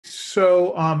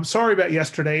So sorry about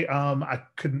yesterday. I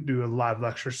couldn't do a live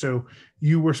lecture. So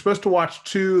you were supposed to watch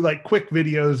two like quick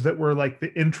videos that were like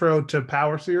the intro to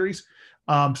Power Series.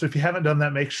 So if you haven't done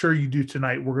that, make sure you do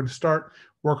tonight. We're going to start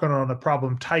working on a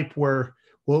problem type where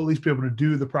we'll at least be able to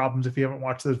do the problems if you haven't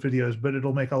watched those videos, but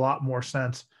it'll make a lot more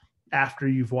sense after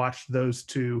you've watched those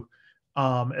two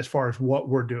as far as what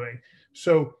we're doing.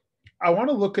 So I want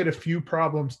to look at a few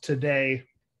problems today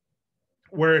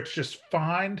where it's just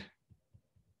find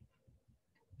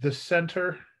the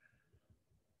center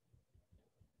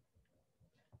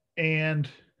and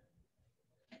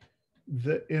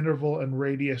the interval and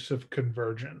radius of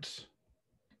convergence.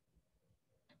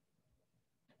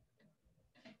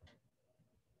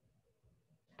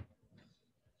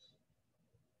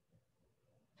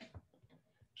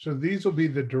 So these will be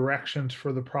the directions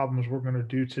for the problems we're going to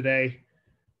do today.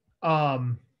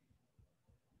 And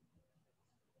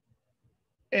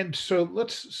so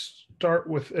let's start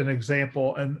with an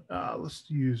example, and let's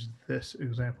use this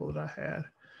example that I had.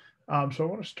 So I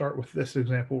want to start with this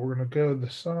example. We're going to go the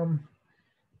sum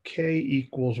k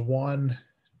equals 1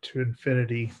 to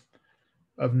infinity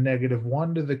of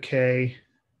 -1 to the k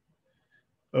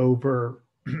over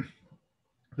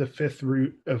the fifth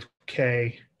root of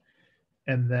k,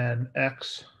 and then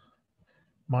x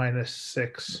minus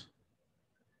 6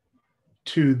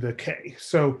 to the k.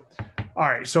 So, all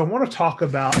right, so I want to talk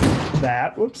about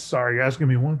that. Whoops, sorry guys, give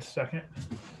me 1 second.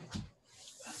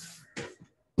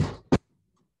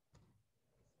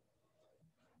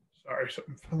 Sorry,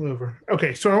 something fell over.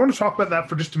 Okay, so I want to talk about that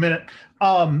for just a minute.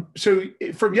 So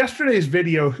from yesterday's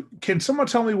video, can someone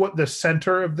tell me what the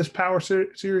center of this power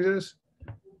series is?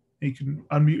 You can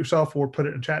unmute yourself or put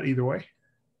it in chat, either way.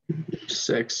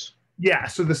 6. Yeah,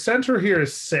 so the center here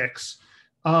is 6.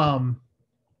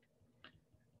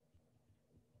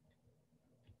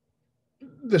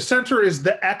 The center is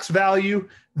the x value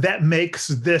that makes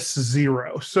this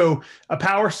 0. So a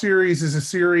power series is a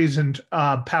series in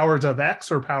powers of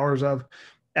x, or powers of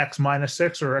x minus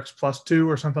 6 or x plus 2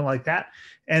 or something like that.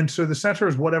 And so the center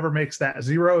is whatever makes that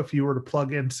 0. If you were to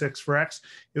plug in 6 for x,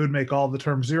 it would make all the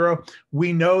terms 0.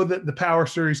 We know that the power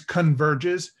series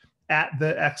converges at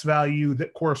the x value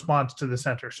that corresponds to the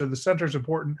center. So the center is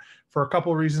important for a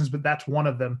couple of reasons, but that's one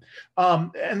of them.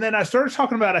 And then I started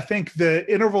talking about, I think, the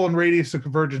interval and radius of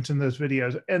convergence in those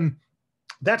videos. And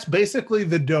that's basically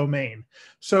the domain.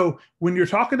 So when you're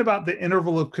talking about the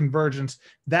interval of convergence,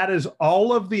 that is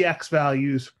all of the x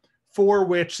values for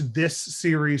which this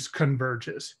series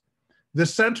converges. The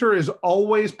center is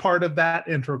always part of that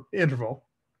interval,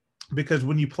 because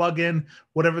when you plug in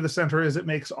whatever the center is, it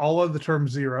makes all of the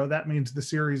terms 0. That means the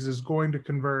series is going to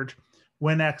converge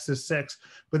when x is 6.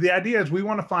 But the idea is we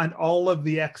want to find all of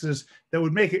the x's that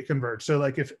would make it converge. So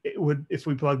like if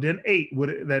we plugged in 8, would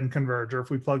it then converge? Or if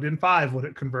we plugged in 5, would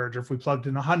it converge? Or if we plugged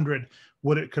in 100,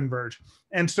 would it converge?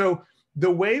 And so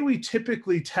the way we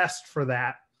typically test for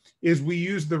that is we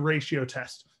use the ratio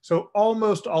test. So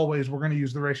almost always we're going to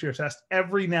use the ratio test.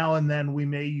 Every now and then we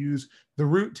may use the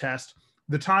root test.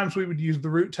 The times we would use the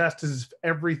root test is if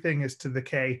everything is to the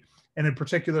k, and in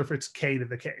particular if it's k to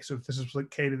the k. So if this is like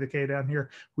k to the k down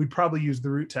here, we'd probably use the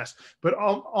root test. But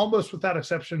almost without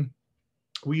exception,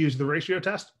 we use the ratio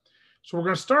test. So we're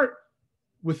going to start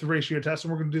with the ratio test,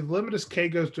 and we're going to do the limit as k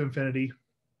goes to infinity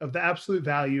of the absolute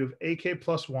value of ak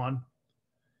plus 1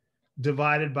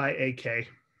 divided by ak.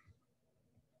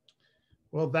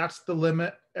 Well, that's the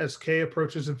limit as k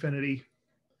approaches infinity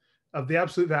of the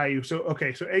absolute value. So,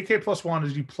 okay, so ak plus 1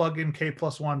 is you plug in k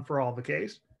plus 1 for all the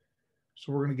k's.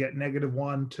 So we're going to get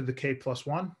 -1 to the k plus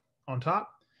 1 on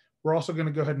top. We're also going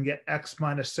to go ahead and get x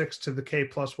minus 6 to the k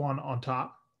plus 1 on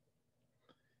top.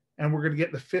 And we're going to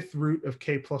get the fifth root of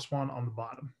k plus 1 on the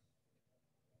bottom.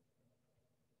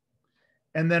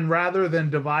 And then rather than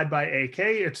divide by ak,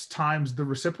 it's times the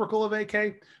reciprocal of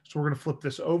ak. So we're going to flip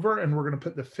this over, and we're going to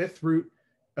put the fifth root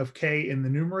of k in the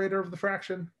numerator of the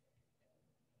fraction,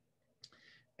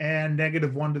 and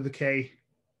 -1 to the k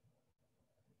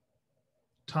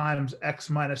times x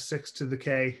minus 6 to the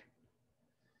k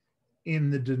in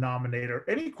the denominator.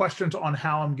 Any questions on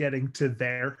how I'm getting to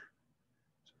there?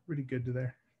 It's pretty good to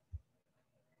there.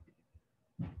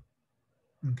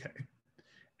 Okay.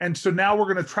 And so now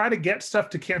we're going to try to get stuff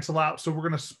to cancel out. So we're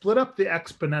going to split up the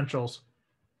exponentials.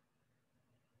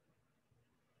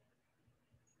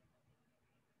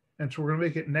 And so we're going to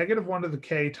make it -1 to the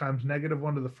k times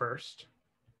 -1 to the first.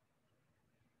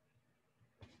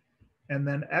 And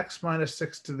then x minus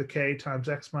 6 to the k times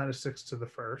x minus 6 to the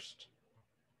first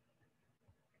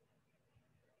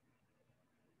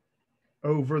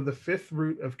over the fifth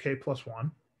root of k plus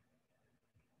 1.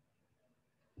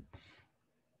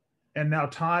 And now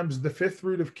times the fifth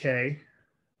root of k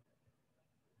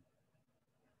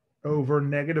over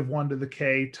 -1 to the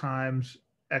k times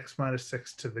x minus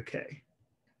 6 to the k.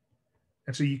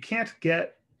 And so you can't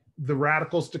get the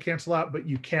radicals to cancel out, but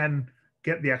you can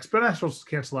get the exponentials to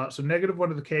cancel out. So -1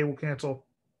 to the k will cancel.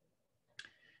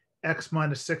 X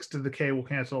minus 6 to the k will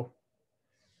cancel.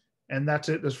 And that's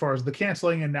it as far as the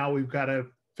canceling. And now we've got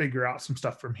to figure out some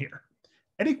stuff from here.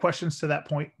 Any questions to that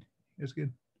point? Is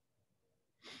good.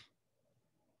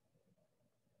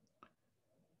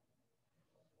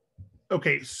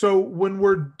 Okay, so when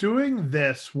we're doing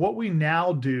this, what we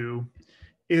now do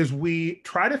is we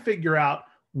try to figure out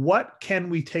what can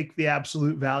we take the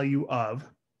absolute value of,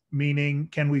 meaning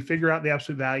can we figure out the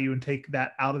absolute value and take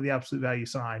that out of the absolute value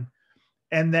sign?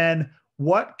 And then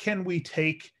what can we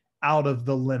take out of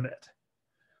the limit?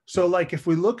 So like if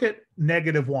we look at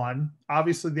 -1,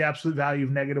 obviously the absolute value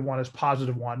of -1 is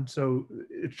 +1. So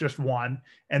it's just 1.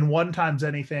 And 1 times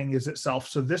anything is itself.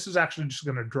 So this is actually just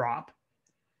going to drop.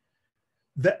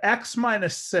 The x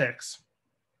minus 6,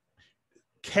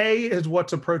 k is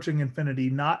what's approaching infinity,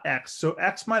 not x. So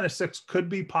x minus 6 could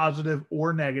be positive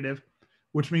or negative,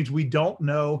 which means we don't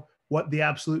know what the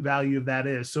absolute value of that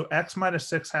is. So x minus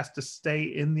 6 has to stay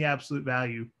in the absolute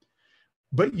value,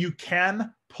 but you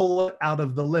can pull it out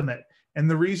of the limit. And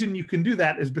the reason you can do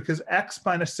that is because x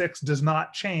minus 6 does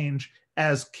not change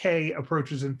as k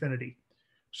approaches infinity.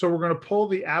 So we're going to pull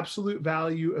the absolute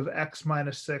value of x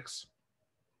minus 6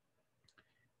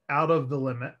 out of the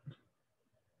limit.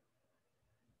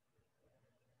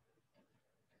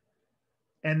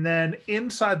 And then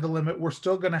inside the limit, we're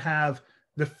still going to have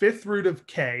the fifth root of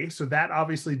k. So that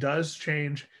obviously does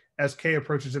change as k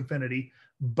approaches infinity,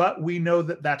 but we know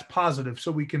that that's positive.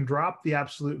 So we can drop the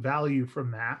absolute value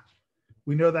from that.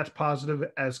 We know that's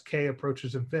positive as k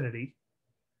approaches infinity.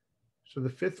 So the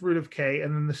fifth root of k,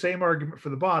 and then the same argument for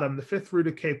the bottom, the fifth root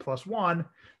of k plus 1,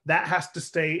 that has to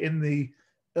stay in the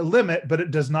limit, but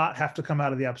it does not have to come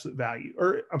out of the absolute value.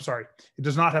 Or I'm sorry, it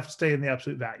does not have to stay in the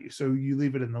absolute value. So you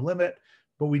leave it in the limit,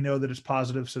 but we know that it's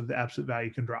positive, so the absolute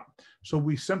value can drop. So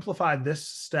we simplify this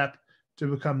step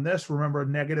to become this. Remember,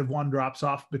 -1 drops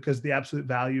off because the absolute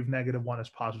value of -1 is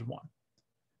 +1.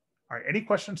 All right, any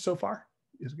questions so far?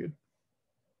 Is good.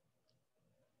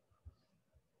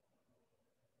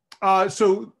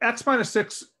 So x minus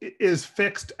 6 is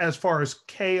fixed as far as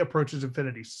k approaches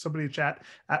infinity. Somebody in chat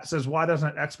says, why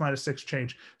doesn't x minus 6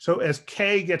 change? So as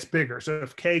k gets bigger, so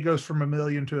if k goes from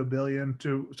 1,000,000 to 1,000,000,000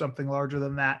 to something larger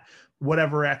than that,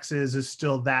 whatever x is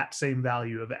still that same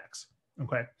value of x.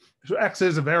 Okay, so x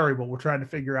is a variable. We're trying to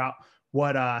figure out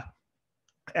what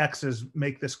x's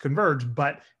make this converge,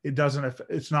 but it doesn't.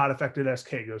 It's not affected as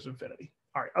k goes infinity.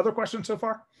 All right, other questions so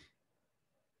far?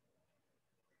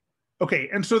 Okay,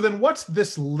 and so then what's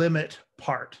this limit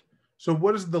part? So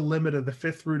what is the limit of the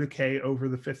fifth root of k over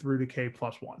the fifth root of k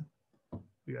plus 1? What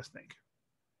do you guys think?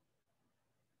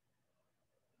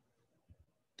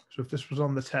 So if this was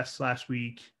on the test last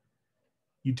week,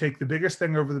 you take the biggest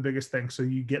thing over the biggest thing. So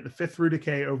you get the fifth root of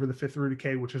k over the fifth root of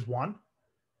k, which is 1.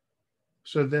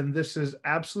 So then this is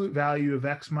absolute value of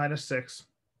x minus 6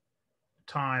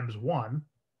 times 1,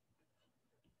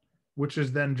 which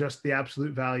is then just the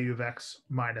absolute value of x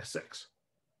minus 6.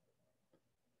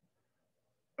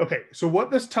 Okay, so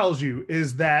what this tells you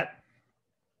is that,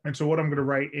 and so what I'm going to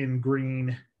write in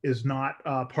green is not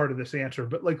part of this answer,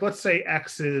 but like let's say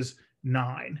x is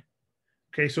 9.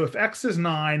 Okay, so if x is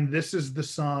 9, this is the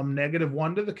sum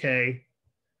 -1 to the k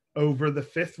over the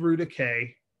fifth root of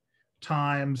k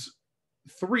times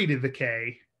 3 to the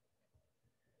k,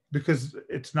 because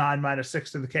it's 9 minus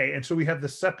 6 to the k. And so we have the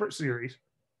separate series.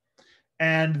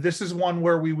 And this is one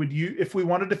where we would use, if we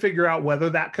wanted to figure out whether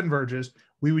that converges,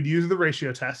 we would use the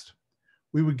ratio test.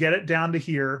 We would get it down to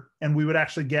here, and we would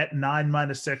actually get 9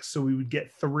 minus 6, so we would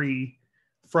get 3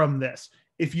 from this.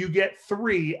 If you get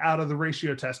 3 out of the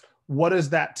ratio test, what does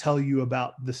that tell you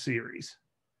about the series?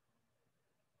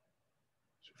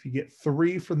 So if you get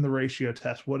 3 from the ratio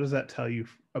test, what does that tell you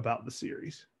about the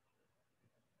series?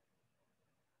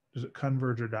 Does it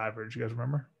converge or diverge? You guys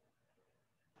remember?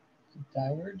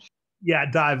 Diverge? Yeah,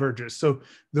 it diverges. So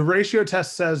the ratio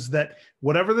test says that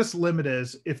whatever this limit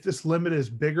is, if this limit is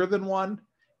bigger than 1,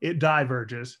 it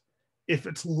diverges. If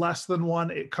it's less than 1,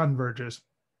 it converges.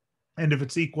 And if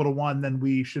it's equal to 1, then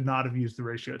we should not have used the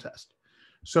ratio test.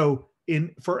 So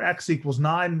for x equals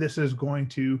 9, this is going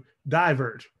to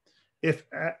diverge. If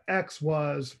x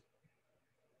was,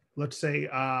 let's say,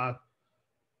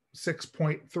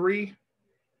 6.3,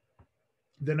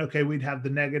 then okay, we'd have the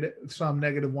negative sum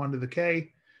 -1 to the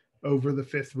k over the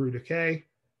fifth root of k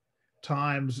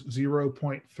times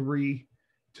 0.3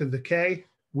 to the k.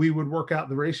 we would work out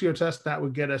the ratio test. That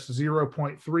would get us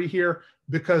 0.3 here.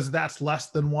 Because that's less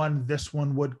than 1, this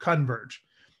one would converge.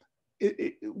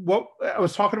 What I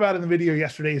was talking about in the video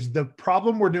yesterday is the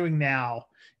problem we're doing now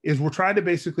is we're trying to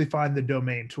basically find the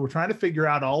domain. So we're trying to figure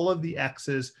out all of the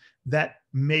x's that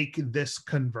make this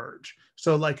converge.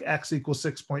 So like x equals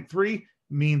 6.3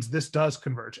 means this does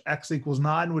converge. X equals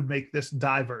 9 would make this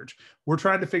diverge. We're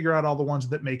trying to figure out all the ones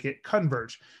that make it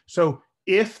converge. So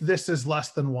if this is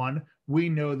less than 1, we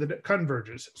know that it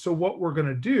converges. So what we're going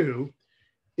to do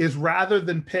is rather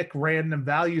than pick random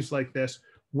values like this,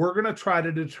 we're going to try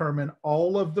to determine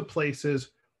all of the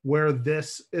places where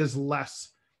this is less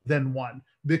than 1,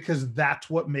 because that's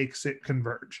what makes it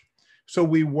converge. So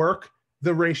we work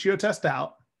the ratio test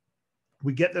out,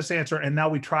 we get this answer, and now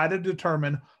we try to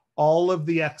determine all of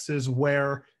the x's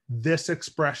where this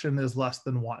expression is less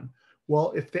than 1.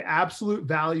 Well, if the absolute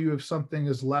value of something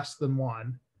is less than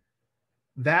 1,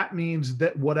 that means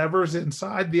that whatever's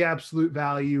inside the absolute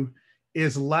value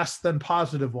is less than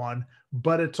positive 1,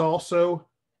 but it's also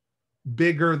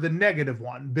bigger than negative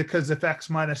 1, because if x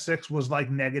minus 6 was like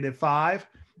 -5,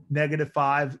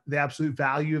 -5, the absolute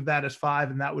value of that is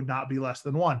 5, and that would not be less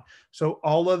than 1. So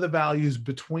all of the values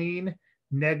between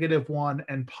 -1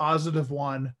 and positive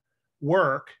 1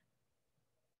 work.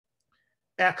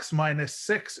 X minus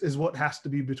 6 is what has to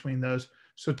be between those.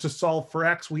 So to solve for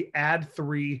x, we add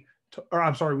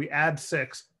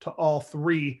 6 to all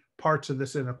 3 parts of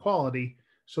this inequality.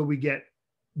 So we get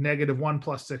 -1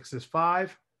 plus 6 is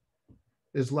 5,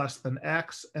 is less than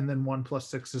x, and then 1 plus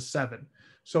 6 is 7.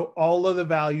 So all of the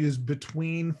values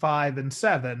between 5 and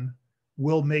 7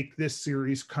 will make this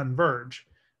series converge.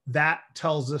 That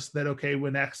tells us that, okay,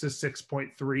 when x is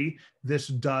 6.3, this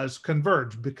does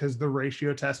converge, because the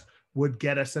ratio test would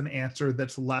get us an answer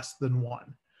that's less than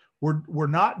 1. We're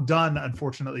not done,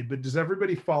 unfortunately, but does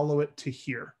everybody follow it to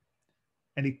here?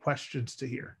 Any questions to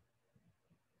here?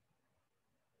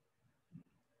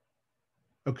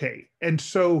 Okay, and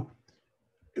so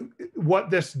what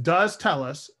this does tell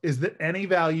us is that any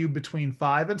value between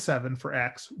 5 and 7 for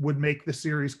x would make the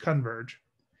series converge.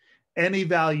 Any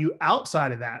value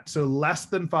outside of that, so less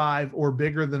than 5 or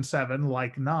bigger than 7,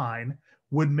 like 9,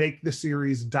 would make the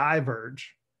series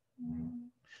diverge.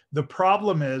 The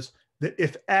problem is that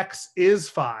if x is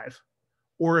 5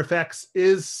 or if x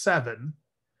is 7,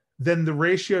 then the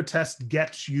ratio test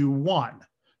gets you 1.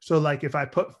 So like if I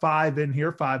put 5 in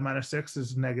here, 5 minus 6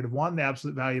 is -1. The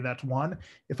absolute value, that's 1.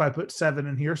 If I put 7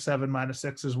 in here, 7 minus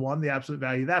 6 is 1. The absolute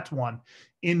value, that's 1.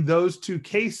 In those two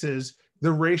cases,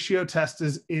 the ratio test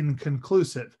is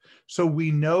inconclusive. So we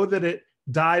know that it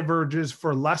diverges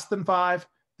for less than 5,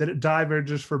 that it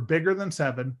diverges for bigger than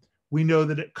 7. We know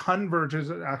that it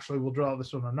converges. Actually, we'll draw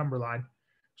this on a number line.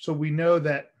 So we know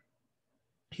that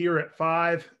here at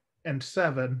 5 and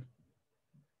 7,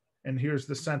 and here's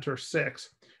the center 6,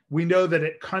 we know that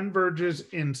it converges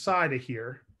inside of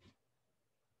here.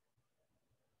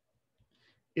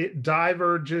 It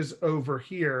diverges over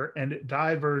here, and it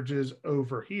diverges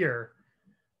over here.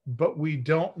 But we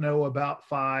don't know about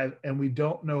 5 and we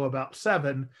don't know about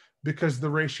 7, because the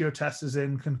ratio test is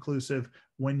inconclusive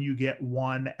when you get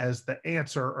 1 as the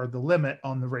answer or the limit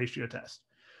on the ratio test.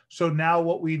 So now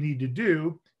what we need to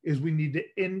do is we need to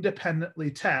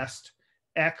independently test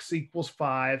x equals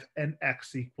 5 and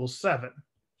x equals 7.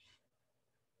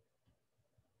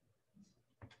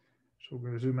 So we're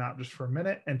going to zoom out just for a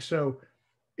minute. And so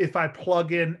if I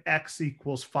plug in x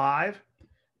equals 5,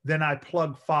 then I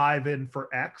plug 5 in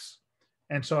for x.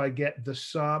 And so I get the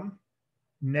sum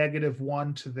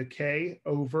 -1 to the k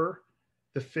over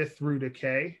the 5th root of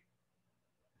k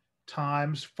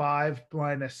times 5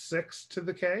 minus 6 to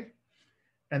the k.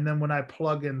 And then when I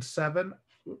plug in 7,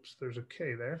 oops, there's a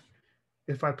k there.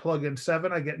 If I plug in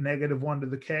 7, I get -1 to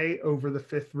the k over the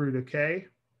 5th root of k.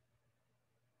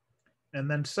 And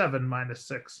then 7 minus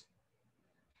 6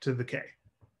 to the k.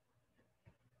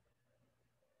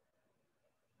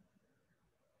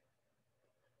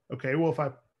 Okay, well, if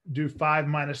I do 5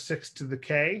 minus 6 to the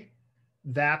k,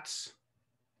 that's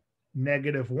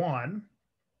 -1.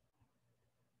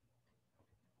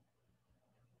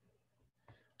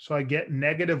 So I get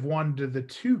 -1 to the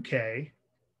 2k.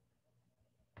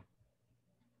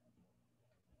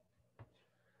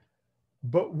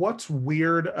 But what's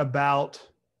weird about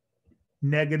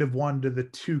 -1 to the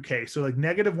 2k? So like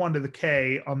 -1 to the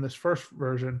k on this first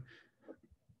version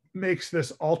makes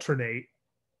this alternate.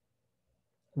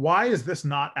 Why is this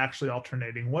not actually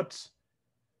alternating?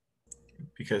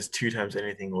 Because 2 times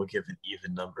anything will give an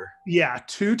even number. Yeah,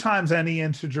 2 times any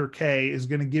integer k is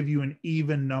going to give you an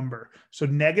even number. So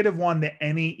 -1 to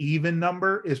any even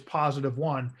number is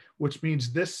 +1, which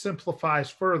means this simplifies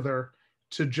further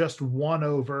to just 1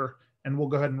 over, and we'll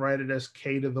go ahead and write it as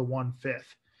k to the 1/5.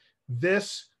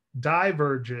 This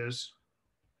diverges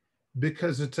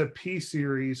because it's a p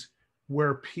series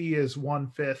where p is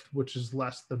 1/5, which is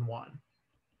less than 1.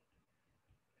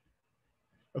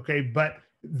 Okay, but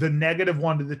the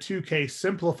 -1 to the 2k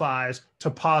simplifies to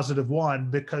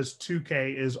 +1 because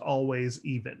 2k is always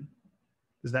even.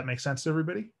 Does that make sense to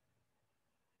everybody?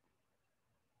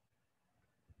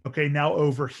 Okay, now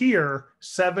over here,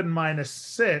 7 minus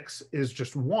 6 is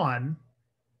just 1.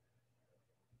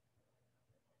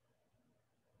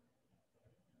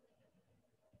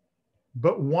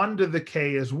 But 1 to the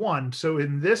k is 1. So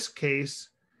in this case,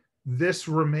 this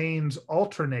remains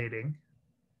alternating.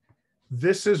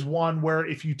 This is one where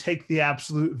if you take the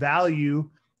absolute value,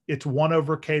 it's 1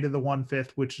 over k to the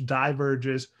 1/5, which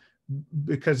diverges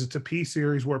because it's a p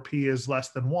series where p is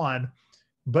less than 1.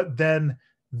 But then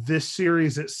this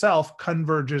series itself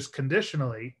converges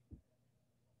conditionally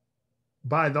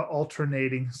by the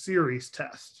alternating series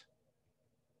test,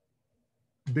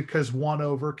 because 1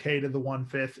 over k to the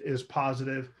 1/5 is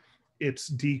positive, it's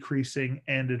decreasing,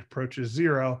 and it approaches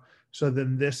 0. So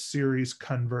then this series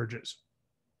converges.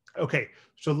 Okay,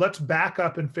 so let's back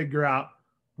up and figure out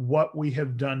what we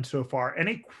have done so far.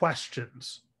 Any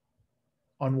questions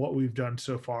on what we've done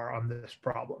so far on this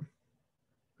problem?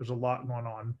 There's a lot going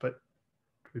on, but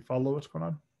do we follow what's going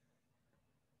on?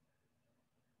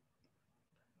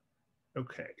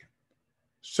 Okay.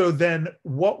 So then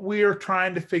what we are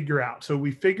trying to figure out, so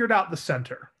we figured out the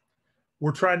center.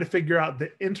 We're trying to figure out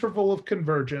the interval of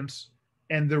convergence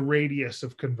and the radius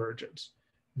of convergence.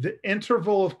 The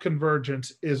interval of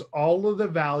convergence is all of the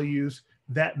values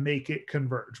that make it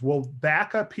converge. Well,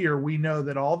 back up here, we know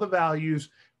that all the values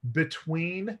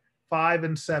between 5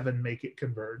 and 7 make it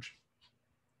converge.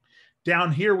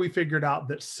 Down here, we figured out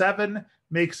that 7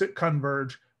 makes it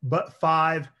converge, but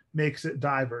 5 makes it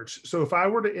diverge. So if I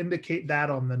were to indicate that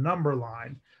on the number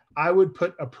line, I would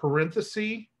put a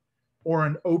parenthesis or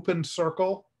an open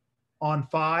circle on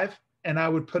 5, and I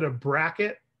would put a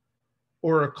bracket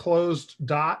or a closed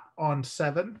dot on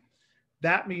 7.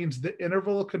 That means the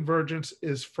interval of convergence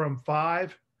is from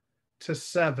 5 to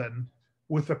 7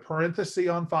 with a parenthesis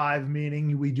on 5,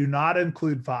 meaning we do not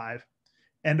include 5,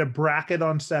 and a bracket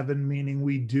on 7, meaning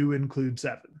we do include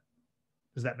 7.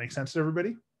 Does that make sense to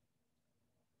everybody?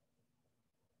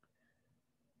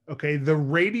 Okay, the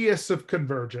radius of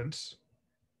convergence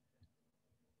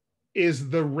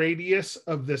is the radius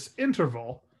of this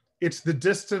interval. It's the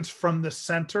distance from the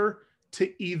center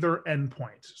to either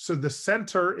endpoint. So the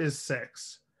center is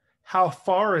 6. How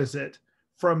far is it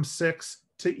from 6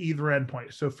 to either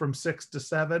endpoint? So from 6 to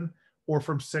 7 or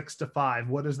from 6 to 5,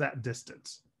 what is that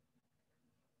distance?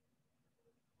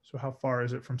 So how far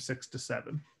is it from 6 to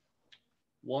 7?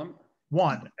 1.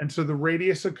 1. And so the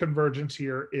radius of convergence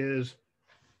here is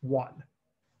 1.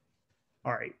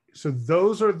 All right, so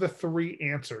those are the 3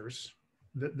 answers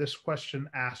that this question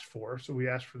asked for. So we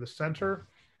asked for the center,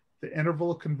 the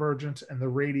interval of convergence, and the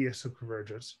radius of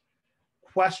convergence.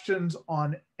 Questions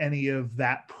on any of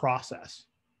that process?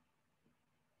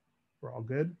 We're all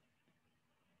good?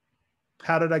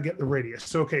 How did I get the radius?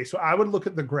 So, okay, so I would look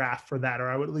at the graph for that, or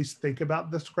I would at least think about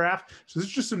this graph. So this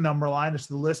is just a number line. It's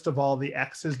the list of all the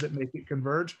x's that make it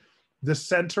converge. The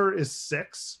center is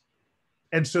 6.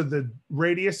 And so the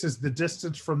radius is the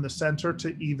distance from the center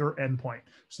to either endpoint.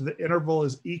 So the interval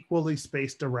is equally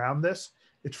spaced around this.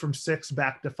 It's from 6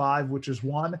 back to 5, which is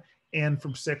 1, and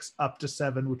from 6 up to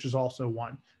 7, which is also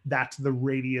 1. That's the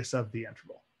radius of the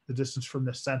interval, the distance from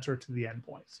the center to the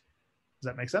endpoints. Does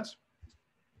that make sense?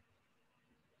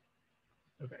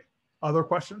 Okay. Other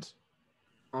questions?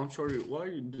 I'm sorry, why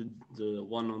did the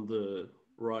one on the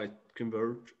right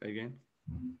converge again?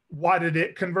 Why did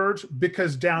it converge?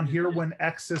 Because down here, when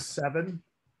x is 7,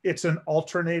 it's an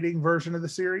alternating version of the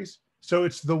series. So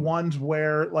it's the ones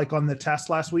where, like on the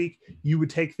test last week, you would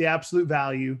take the absolute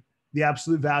value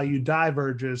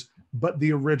diverges, but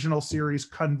the original series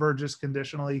converges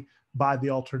conditionally by the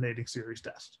alternating series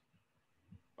test.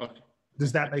 Okay.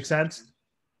 Does that make sense?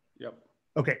 Yep.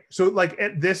 Okay, so like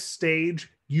at this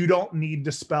stage, you don't need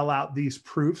to spell out these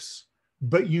proofs,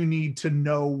 but you need to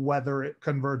know whether it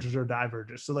converges or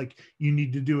diverges. So like you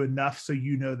need to do enough so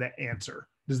you know the answer.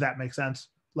 Does that make sense?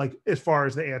 Like as far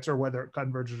as the answer, whether it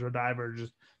converges or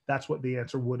diverges, that's what the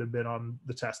answer would have been on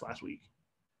the test last week.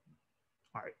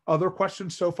 All right, other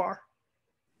questions so far?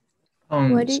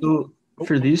 So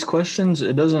for these questions,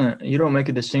 you don't make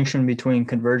a distinction between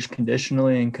converge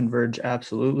conditionally and converge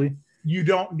absolutely. You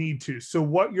don't need to. So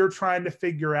what you're trying to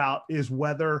figure out is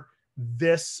whether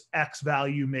this X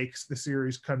value makes the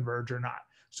series converge or not.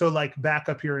 So like back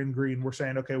up here in green, we're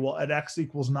saying, okay, well, at x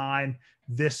equals 9,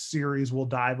 this series will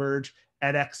diverge.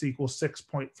 At x equals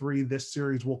 6.3, this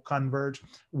series will converge.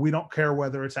 We don't care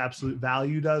whether its absolute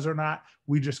value does or not.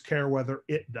 We just care whether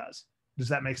it does. Does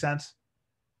that make sense?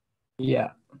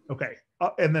 Yeah. Okay.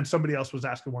 And then somebody else was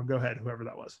asking one. Go ahead, whoever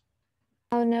that was.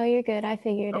 Oh, no, you're good. I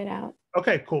figured it out.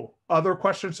 Okay, cool. Other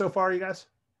questions so far, you guys?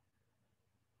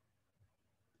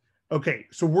 Okay,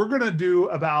 so we're going to do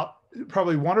about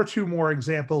probably 1 or 2 more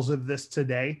examples of this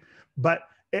today. But,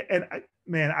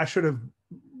 man, I should have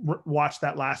watched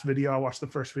that last video. I watched the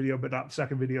first video, but not the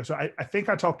second video. So I think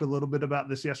I talked a little bit about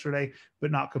this yesterday,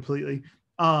 but not completely.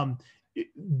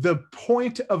 The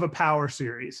point of a power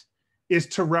series is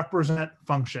to represent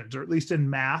functions, or at least in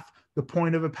math, the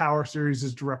point of a power series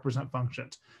is to represent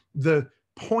functions. The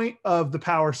point of the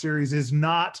power series is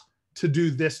not to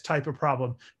do this type of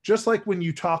problem. Just like when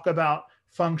you talk about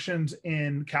functions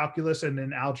in calculus and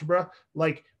in algebra,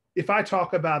 like if I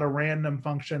talk about a random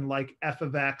function like f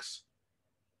of x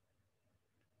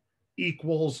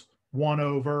equals 1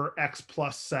 over x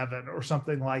plus 7 or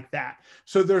something like that.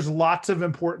 So there's lots of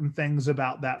important things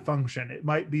about that function. It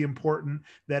might be important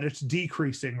that it's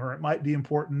decreasing, or it might be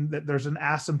important that there's an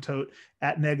asymptote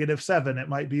at -7. It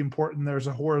might be important there's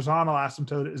a horizontal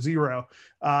asymptote at 0.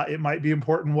 It might be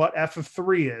important what f of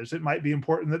 3 is. It might be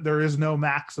important that there is no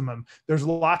maximum. There's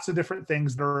lots of different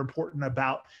things that are important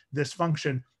about this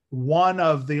function. One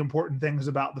of the important things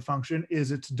about the function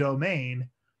is its domain,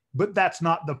 but that's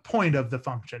not the point of the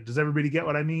function. Does everybody get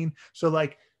what I mean? So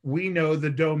like we know the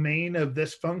domain of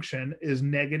this function is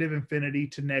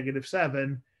 -infinity to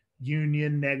 -7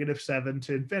 union -7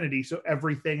 to infinity. So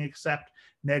everything except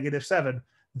 -7.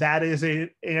 That is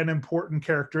an important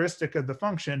characteristic of the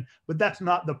function, but that's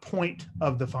not the point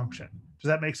of the function. Does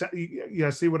that make sense? You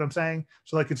guys see what I'm saying?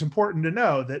 So like it's important to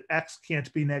know that x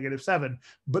can't be -7,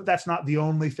 but that's not the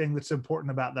only thing that's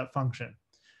important about that function.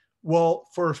 Well,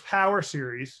 for power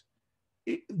series,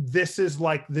 this is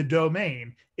like the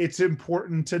domain. It's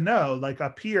important to know, like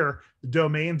up here, the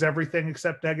domain's everything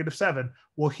except -7.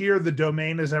 Well, here the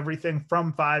domain is everything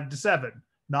from 5 to 7,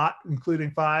 not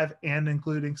including 5 and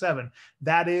including 7.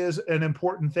 That is an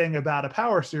important thing about a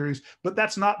power series, but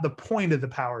that's not the point of the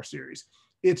power series.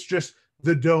 It's just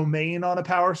the domain on a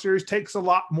power series takes a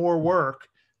lot more work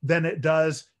than it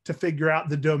does to figure out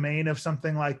the domain of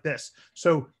something like this.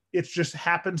 So it just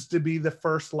happens to be the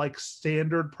first like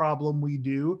standard problem we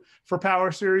do for power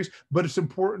series, but it's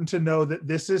important to know that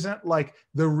this isn't like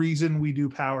the reason we do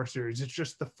power series. It's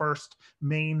just the first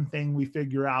main thing we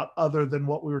figure out, other than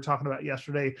what we were talking about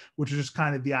yesterday, which is just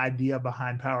kind of the idea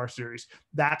behind power series.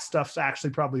 That stuff's actually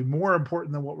probably more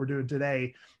important than what we're doing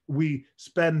today. We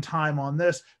spend time on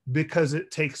this because it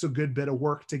takes a good bit of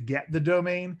work to get the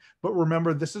domain. But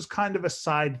remember, this is kind of a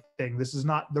side thing. This is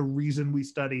not the reason we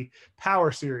study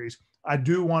power series. I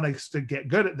do want us to get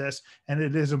good at this, and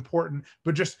it is important.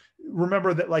 But just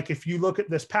remember that, like, if you look at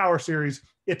this power series,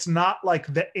 it's not like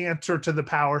the answer to the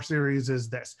power series is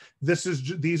this.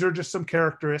 These are just some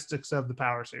characteristics of the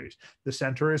power series. The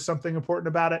center is something important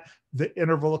about it. The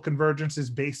interval of convergence is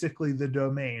basically the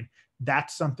domain.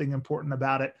 That's something important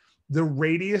about it. The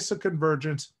radius of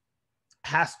convergence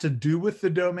has to do with the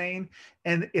domain,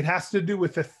 and it has to do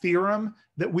with a theorem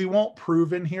that we won't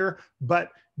prove in here,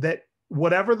 but that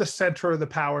whatever the center of the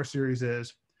power series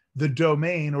is, the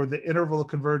domain or the interval of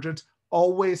convergence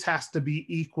always has to be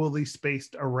equally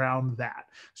spaced around that.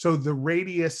 So the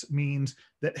radius means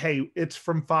that, hey, it's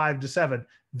from 5 to 7.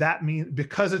 That means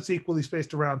because it's equally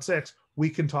spaced around 6, we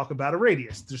can talk about a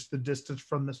radius, just the distance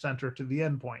from the center to the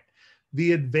endpoint.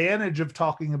 The advantage of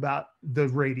talking about the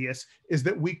radius is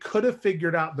that we could have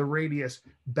figured out the radius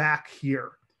back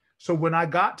here. So when I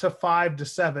got to 5 to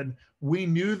 7, we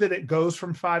knew that it goes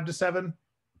from 5 to 7.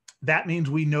 That means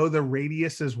we know the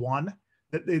radius is 1,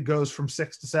 that it goes from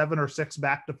 6 to 7 or 6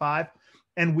 back to 5.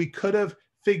 And we could have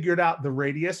figured out the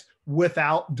radius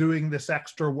without doing this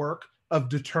extra work of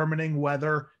determining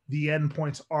whether the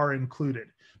endpoints are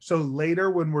included. So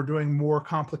later, when we're doing more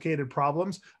complicated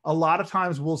problems, a lot of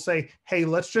times we'll say, hey,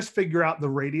 let's just figure out the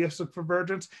radius of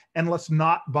convergence, and let's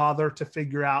not bother to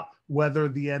figure out whether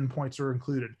the endpoints are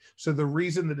included. So the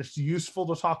reason that it's useful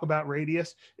to talk about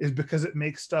radius is because it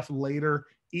makes stuff later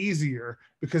easier,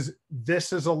 because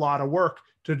this is a lot of work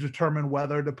to determine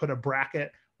whether to put a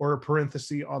bracket or a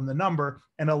parenthesis on the number.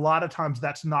 And a lot of times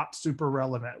that's not super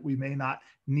relevant. We may not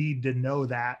need to know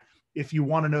that. If you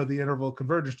want to know the interval of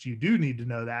convergence, you do need to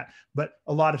know that. But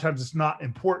a lot of times it's not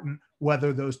important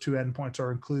whether those two endpoints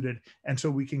are included. And so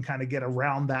we can kind of get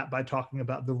around that by talking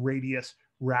about the radius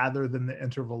rather than the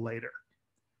interval later.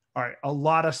 All right, a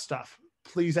lot of stuff.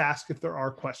 Please ask if there are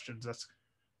questions.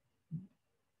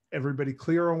 Everybody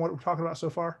clear on what we're talking about so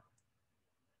far?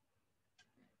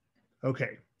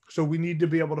 Okay, so we need to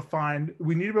be able to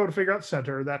figure out the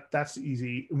center. That's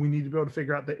easy. We need to be able to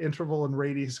figure out the interval and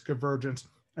radius of convergence.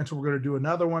 And so we're going to do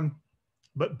another one.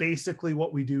 But basically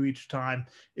what we do each time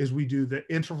is we do the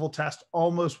interval test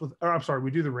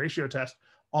we do the ratio test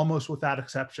almost without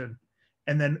exception.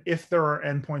 And then if there are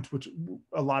endpoints, which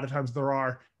a lot of times there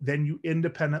are, then you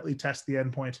independently test the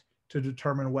endpoints to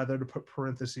determine whether to put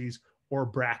parentheses or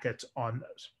brackets on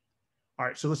those. All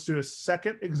right, so let's do a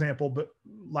second example, but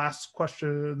last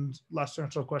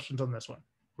chance of questions on this one.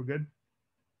 We're good?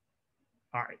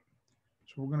 All right,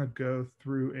 so we're gonna go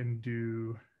through and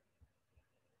do,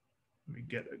 let me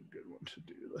get a good one to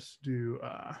do. Let's do,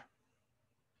 I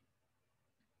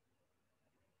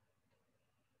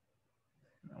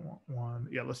want one,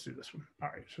 yeah, let's do this one. All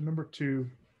right, so number 2,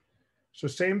 so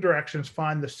same directions,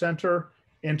 find the center,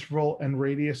 interval, and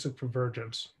radius of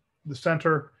convergence. The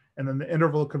center, and then the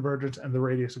interval of convergence and the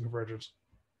radius of convergence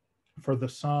for the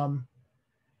sum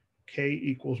k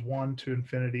equals 1 to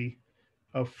infinity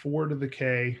of 4 to the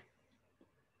k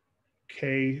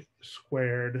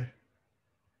squared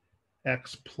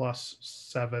x plus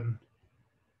 7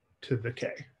 to the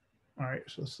k. All right,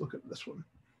 so let's look at this one.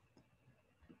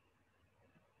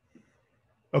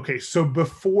 Okay, so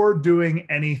before doing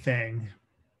anything,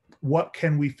 what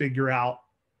can we figure out?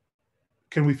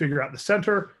 Can we figure out the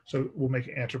center? So we'll make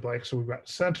an answer blank. So we've got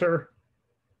center,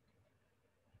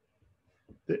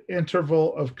 the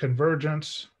interval of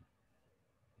convergence,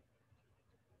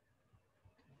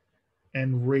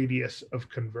 and radius of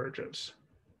convergence.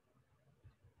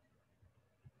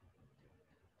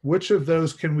 Which of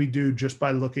those can we do just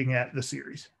by looking at the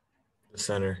series? The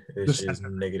center is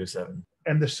 -7.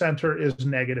 And the center is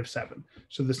 -7.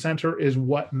 So the center is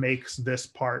what makes this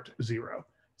part 0.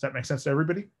 Does that make sense to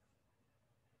everybody?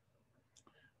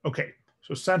 Okay,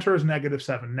 so center is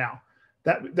 -7. Now,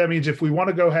 that means if we want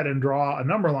to go ahead and draw a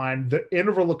number line, the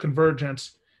interval of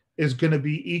convergence is going to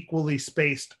be equally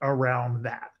spaced around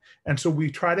that. And so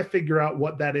we try to figure out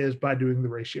what that is by doing the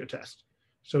ratio test.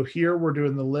 So here we're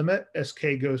doing the limit as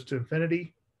k goes to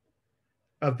infinity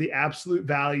of the absolute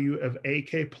value of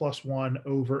ak plus 1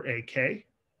 over ak.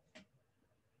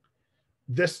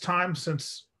 This time,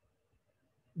 since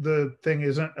the thing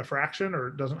isn't a fraction or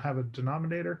it doesn't have a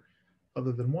denominator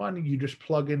other than 1, you just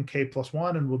plug in k plus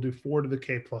 1 and we'll do 4 to the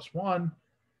k plus 1,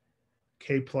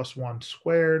 k plus 1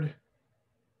 squared,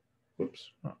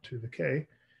 whoops, not to the k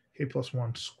plus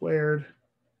 1 squared,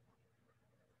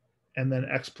 and then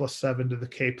x plus 7 to the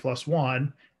k plus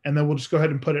 1. And then we'll just go ahead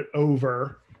and put it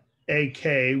over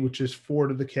ak, which is 4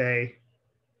 to the k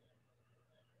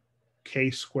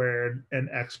squared, and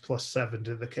x plus 7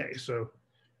 to the k. So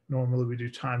normally we do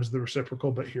times the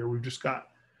reciprocal, but here we've just got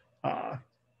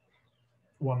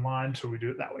one line, so we do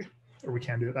it that way, or we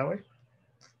can do it that way.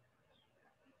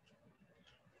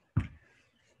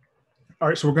 All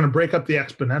right, so we're going to break up the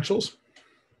exponentials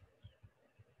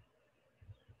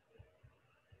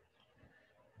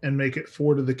and make it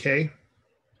 4 to the k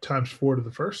times 4 to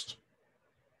the first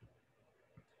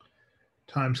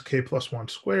times k plus 1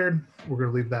 squared. We're going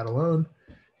to leave that alone.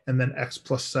 And then x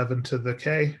plus 7 to the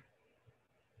k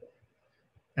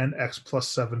and x plus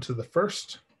 7 to the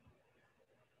first.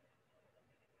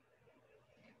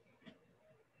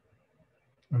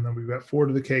 And then we've got 4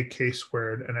 to the k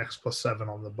squared, and x plus 7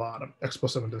 on the bottom, x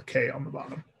plus 7 to the k on the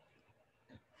bottom.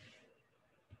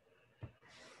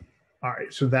 All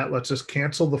right, so that lets us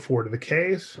cancel the 4 to the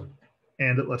k's,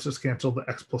 and it lets us cancel the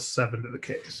x plus 7 to the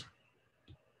k's.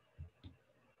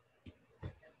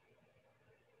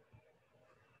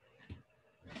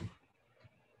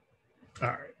 All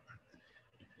right.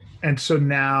 And so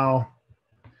now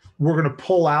we're going to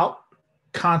pull out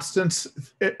constants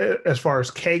as far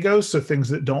as k goes, so things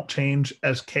that don't change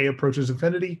as k approaches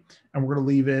infinity, and we're going to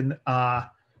leave in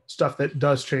stuff that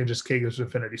does change as k goes to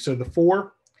infinity. So the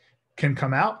 4 can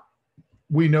come out.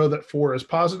 We know that 4 is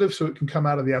positive, so it can come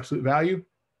out of the absolute value.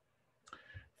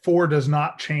 4 does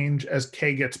not change as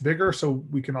k gets bigger, so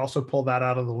we can also pull that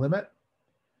out of the limit.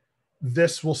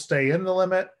 This will stay in the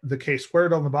limit. The k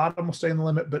squared on the bottom will stay in the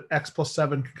limit, but x plus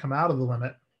 7 can come out of the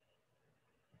limit.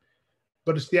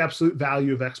 But it's the absolute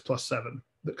value of x plus 7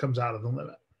 that comes out of the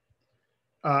limit.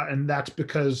 And that's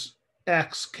because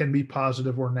x can be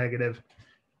positive or negative,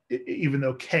 even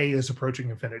though k is approaching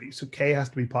infinity. So k has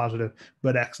to be positive,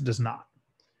 but x does not.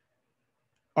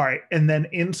 All right, and then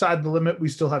inside the limit, we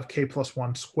still have k plus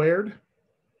 1 squared.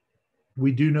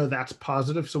 We do know that's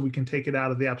positive, so we can take it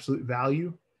out of the absolute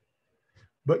value.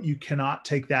 But you cannot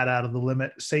take that out of the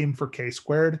limit. Same for k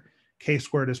squared. K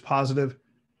squared is positive,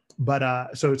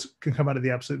 but so it can come out of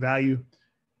the absolute value.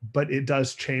 but it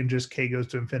does change as k goes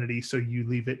to infinity, so you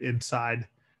leave it inside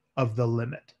of the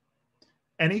limit.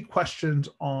 Any questions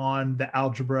on the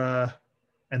algebra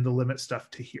and the limit stuff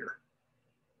to here?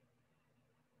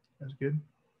 That's good.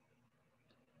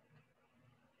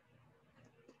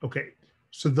 Okay,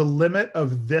 so the limit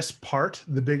of this part,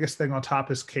 the biggest thing on top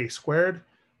is k squared,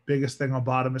 biggest thing on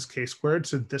bottom is k squared,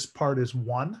 so this part is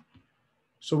 1.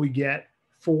 So we get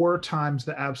 4 times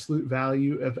the absolute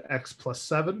value of x plus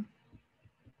 7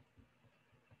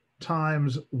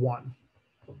 times 1.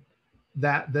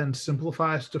 That then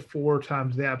simplifies to 4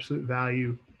 times the absolute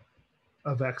value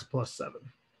of x plus 7.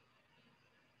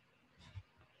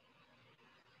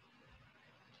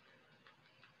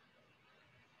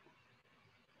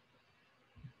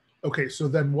 Okay, so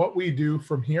then what we do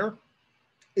from here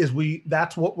is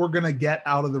that's what we're going to get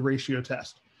out of the ratio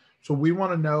test. So we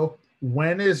want to know,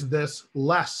 when is this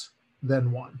less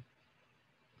than 1?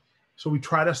 So we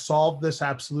try to solve this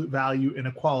absolute value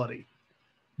inequality.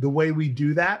 The way we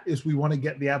do that is we want to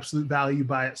get the absolute value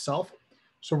by itself.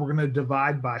 So we're going to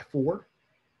divide by 4.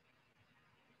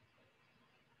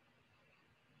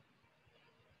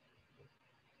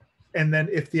 And then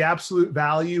if the absolute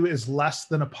value is less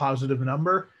than a positive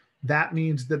number, that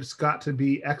means that it's got to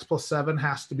be x plus 7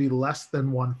 has to be less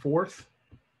than 1/4,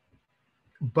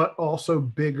 but also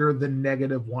bigger than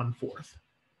negative 1/4.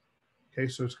 Okay,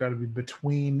 so it's got to be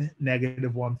between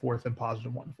negative 1/4 and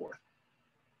positive 1/4.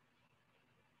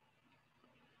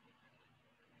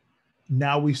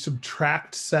 Now we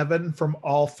subtract 7 from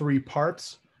all 3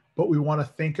 parts, but we want to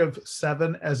think of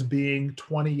 7 as being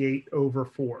 28 over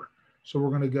 4. So we're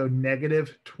going to go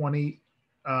negative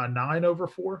 29 over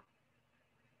 4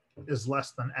 is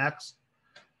less than x,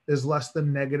 is less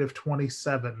than negative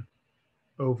 27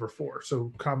 over 4.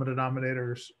 So common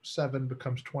denominators, 7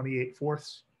 becomes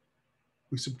 28/4.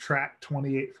 We subtract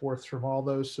 28/4 from all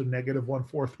those. So negative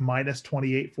 1/4 minus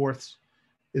 28/4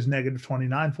 is negative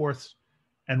 29/4.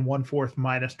 And 1/4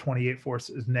 minus 28/4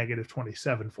 is negative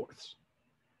 27/4.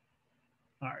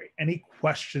 All right, any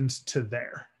questions to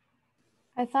there?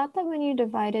 I thought that when you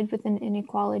divided with an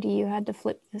inequality, you had to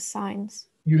flip the signs.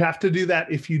 You have to do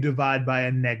that if you divide by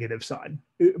a negative sign,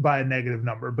 by a negative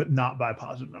number, but not by a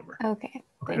positive number. Okay,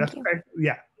 Okay, thank you. okay.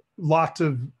 Yeah,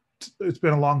 it's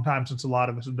been a long time since a lot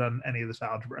of us have done any of this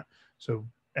algebra. So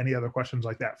any other questions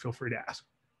like that, feel free to ask.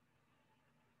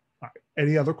 All right,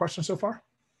 any other questions so far?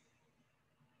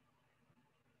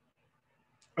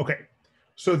 Okay,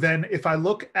 so then if I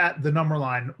look at the number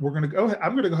line, I'm going to go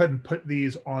ahead and put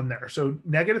these on there. So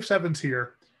negative 7's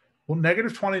here. Well,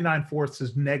 negative 29/4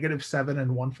 is negative 7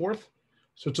 1/4.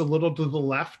 So it's a little to the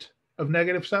left of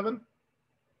negative 7.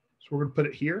 So we're going to put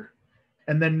it here.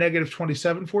 And then negative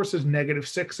 27/4 is negative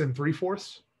 6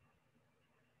 3/4.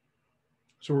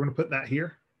 So we're going to put that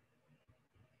here.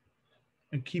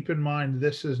 And keep in mind,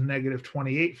 this is negative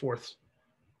 28/4.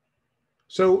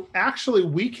 So actually,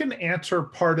 we can answer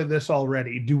part of this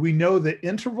already. Do we know the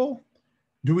interval?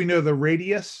 Do we know the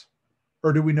radius?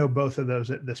 Or do we know both of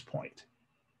those at this point?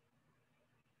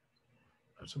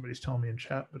 Somebody's telling me in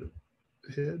chat, but it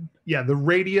hid. Yeah, the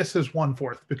radius is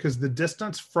 1/4 because the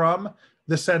distance from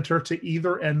the center to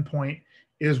either endpoint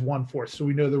is 1/4. So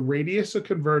we know the radius of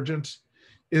convergence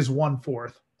is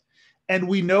 1/4. And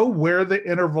we know where the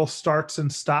interval starts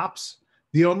and stops.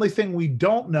 The only thing we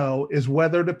don't know is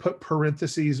whether to put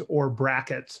parentheses or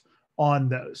brackets on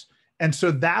those. And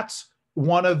so that's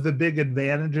one of the big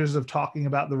advantages of talking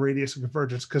about the radius of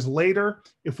convergence, because later,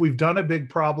 if we've done a big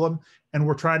problem and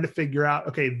we're trying to figure out,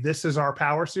 okay, this is our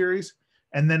power series,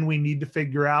 and then we need to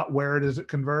figure out where does it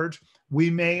converge, we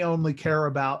may only care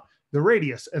about the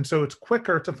radius. And so it's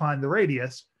quicker to find the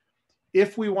radius.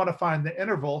 If we want to find the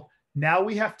interval, now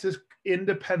we have to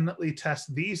independently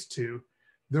test these two.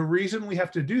 The reason we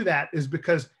have to do that is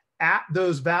because at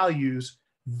those values,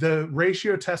 the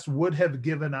ratio test would have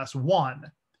given us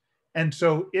 1. And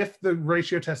so if the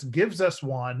ratio test gives us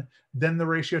 1, then the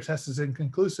ratio test is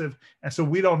inconclusive. And so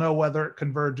we don't know whether it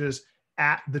converges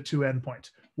at the 2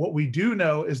 endpoints. What we do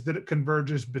know is that it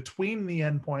converges between the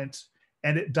endpoints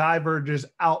and it diverges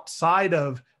outside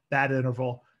of that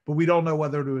interval, but we don't know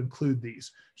whether to include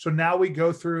these. So now we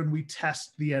go through and we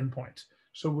test the endpoints.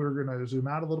 So we're going to zoom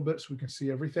out a little bit so we can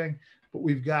see everything, but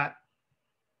we've got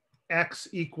x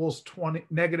equals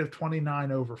negative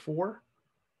 29 over 4.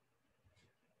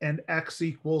 And x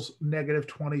equals negative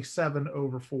 27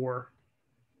 over 4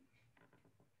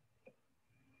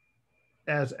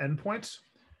 as endpoints.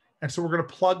 And so we're going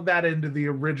to plug that into the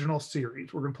original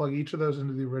series. We're going to plug each of those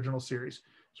into the original series.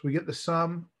 So we get the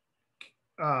sum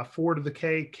 4 to the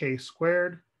k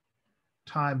squared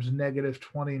times negative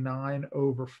 29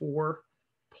 over 4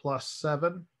 plus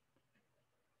 7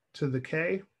 to the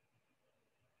k,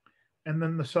 and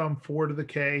then the sum 4 to the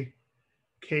k,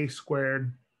 k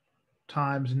squared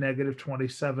times negative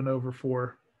 27 over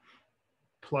 4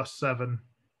 plus 7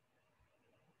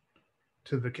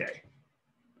 to the k. All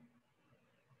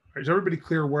right, is everybody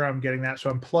clear where I'm getting that? So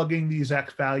I'm plugging these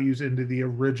x values into the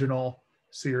original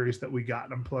series that we got,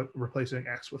 and I'm replacing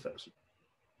x with those.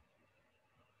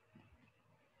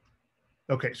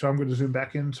 Okay, so I'm going to zoom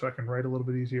back in so I can write a little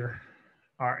bit easier.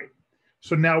 All right,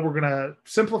 so now we're going to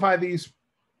simplify these.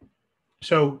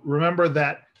 So remember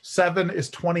that 7 is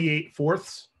 28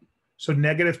 fourths. So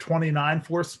negative 29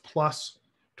 fourths plus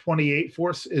 28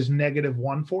 fourths is negative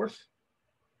 1 fourth.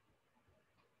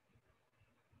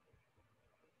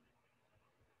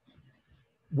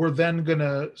 We're then going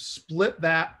to split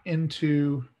that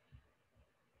into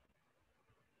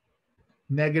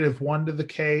negative 1 to the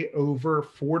k over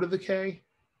 4 to the k.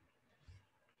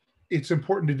 It's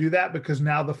important to do that because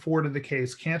now the 4 to the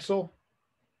k's cancel,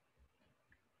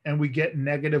 and we get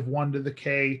negative 1 to the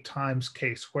k times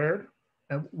k squared.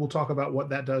 And we'll talk about what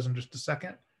that does in just a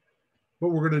second. But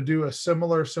we're going to do a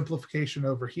similar simplification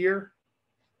over here.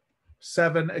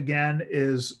 7 again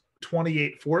is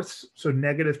 28 fourths. So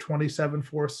negative 27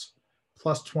 fourths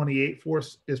plus 28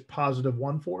 fourths is positive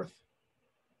 1 fourth.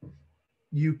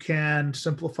 You can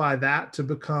simplify that to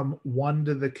become 1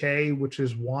 to the k, which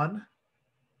is 1,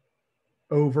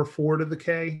 over 4 to the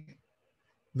k.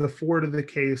 The 4 to the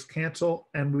k's cancel,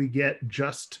 and we get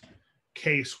just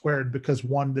k squared because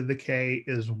 1 to the k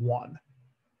is 1.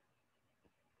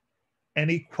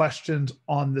 Any questions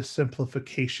on the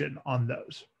simplification on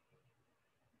those?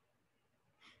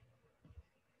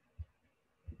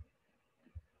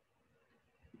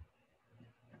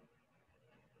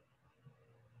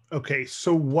 Okay,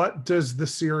 so what does the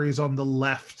series on the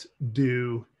left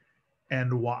do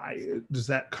and why? Does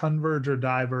that converge or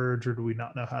diverge, or do we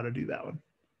not know how to do that one?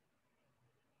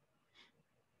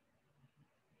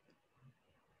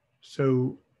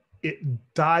 So it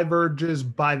diverges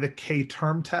by the k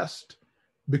term test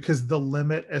because the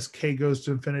limit as k goes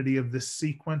to infinity of this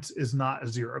sequence is not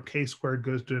 0. K squared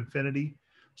goes to infinity.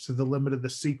 So the limit of the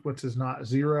sequence is not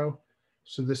 0.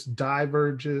 So this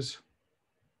diverges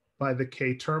by the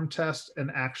k term test, and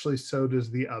actually so does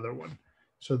the other one.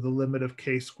 So the limit of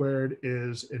k squared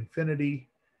is infinity.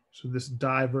 So this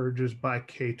diverges by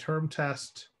k term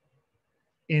test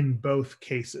in both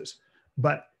cases.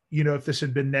 But you know, if this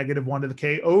had been negative 1 to the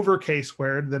k over k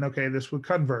squared, then okay, this would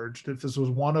converge. If this was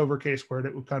 1 over k squared,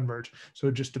 it would converge. So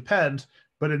it just depends.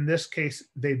 But in this case,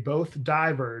 they both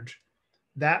diverge.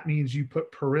 That means you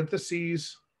put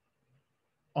parentheses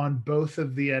on both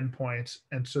of the endpoints.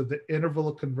 And so the interval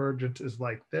of convergence is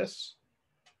like this.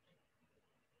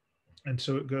 And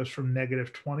so it goes from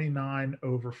negative 29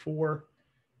 over 4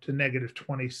 to negative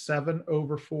 27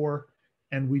 over 4.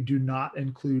 And we do not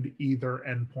include either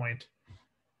endpoint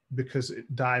because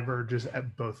it diverges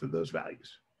at both of those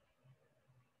values.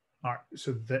 All right,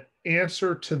 so the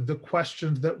answer to the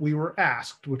questions that we were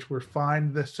asked, which were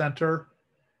find the center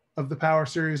of the power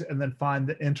series and then find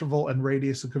the interval and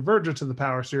radius of convergence of the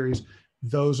power series,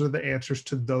 those are the answers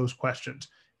to those questions.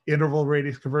 Interval,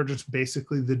 radius, convergence,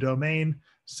 basically the domain.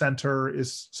 Center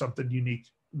is something unique.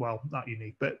 Well, not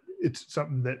unique, but it's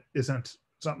something that isn't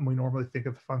something we normally think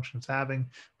of functions having,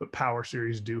 but power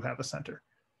series do have a center.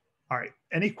 All right,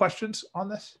 any questions on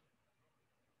this?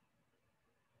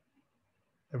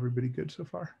 Everybody good so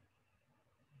far?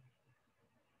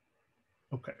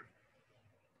 Okay.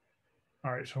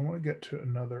 All right, so I want to get to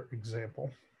another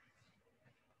example.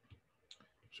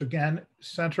 So again,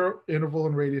 center, interval,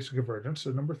 and radius of convergence.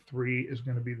 So number 3 is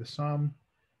going to be the sum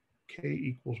k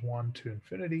equals 1 to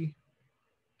infinity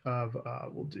of,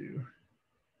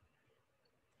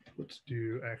 let's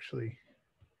do actually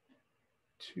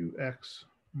 2x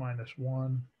minus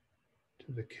 1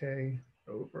 to the k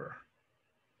over,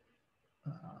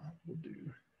 we'll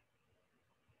do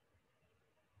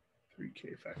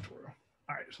 3k factorial.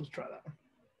 All right, so let's try that one.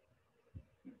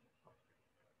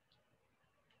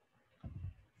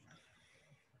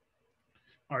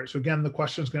 All right, so again, the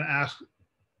question is going to ask,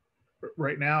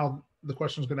 right now, the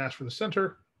question is going to ask for the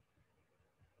center.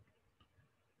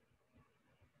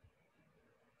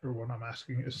 Or what I'm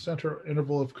asking is center,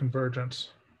 interval of convergence,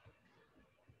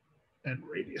 and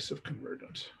radius of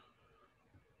convergence.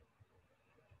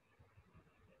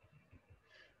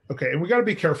 Okay, and we got to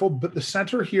be careful, but the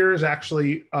center here is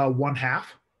actually 1/2.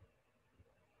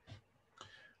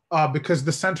 Because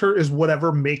the center is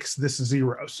whatever makes this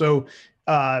 0. So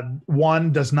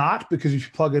 1 does not, because if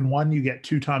you plug in 1, you get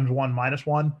 2 times 1 minus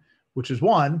 1, which is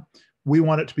 1. We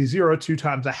want it to be 0. 2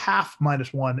 times 1/2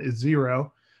 minus 1 is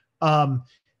 0.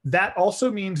 That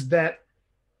also means that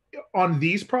on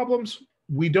these problems,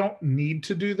 we don't need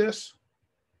to do this,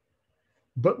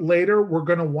 but later we're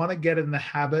going to want to get in the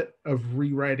habit of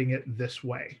rewriting it this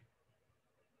way.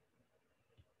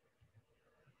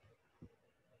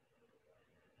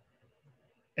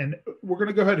 And we're going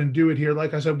to go ahead and do it here.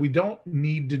 Like I said, we don't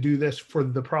need to do this for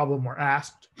the problem we're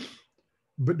asked,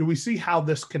 but do we see how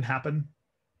this can happen?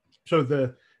 So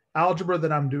the algebra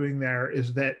that I'm doing there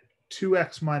is that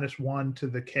 2x minus 1 to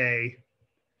the k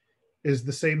is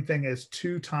the same thing as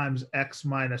 2 times x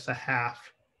minus a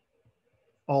half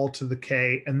all to the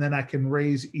k, and then I can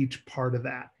raise each part of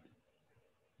that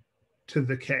to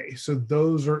the k. So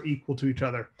those are equal to each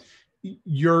other.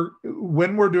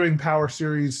 When we're doing power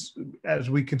series, as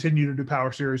we continue to do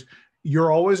power series,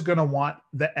 you're always going to want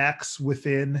the x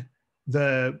within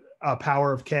the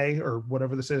power of k, or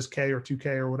whatever this is, k or 2k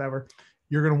or whatever.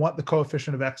 You're going to want the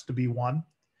coefficient of x to be 1.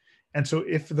 And so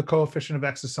if the coefficient of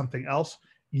x is something else,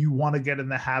 you want to get in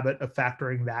the habit of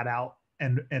factoring that out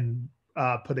and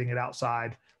putting it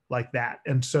outside like that.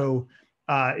 And so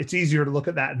it's easier to look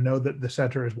at that and know that the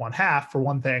center is 1/2 for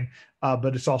one thing,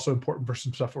 but it's also important for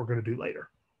some stuff we're going to do later.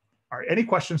 All right, any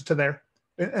questions to there?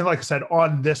 And like I said,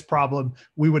 on this problem,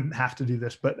 we wouldn't have to do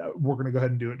this, but we're going to go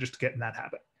ahead and do it just to get in that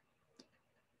habit.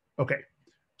 Okay,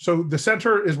 so the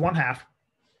center is 1/2.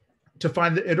 To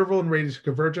find the interval and radius of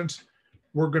convergence,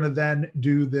 we're going to then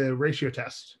do the ratio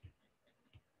test.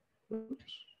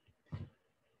 Oops.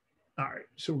 All right,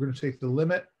 so we're going to take the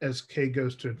limit as k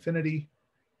goes to infinity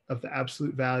of the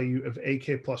absolute value of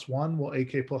ak plus 1. Well,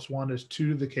 ak plus 1 is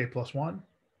 2 to the k plus 1.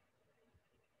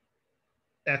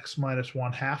 X minus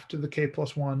 1/2 to the k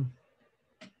plus 1.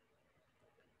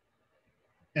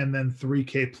 And then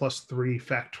 3k plus 3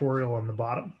 factorial on the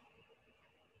bottom.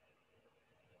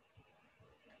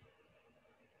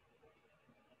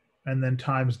 And then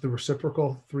times the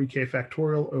reciprocal, 3k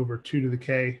factorial over 2 to the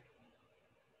k,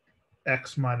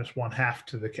 x minus 1/2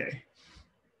 to the k.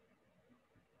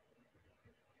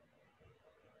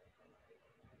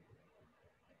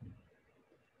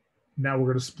 Now we're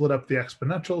going to split up the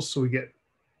exponentials, so we get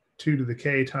 2 to the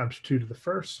k times 2 to the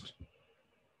first,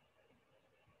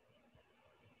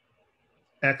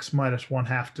 x minus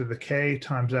 1/2 to the k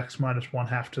times x minus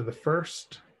 1/2 to the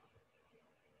first.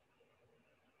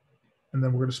 And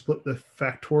then we're going to split the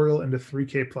factorial into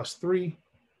 3k plus 3,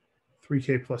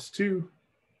 3k plus 2,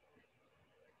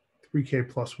 3k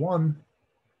plus 1,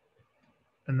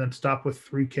 and then stop with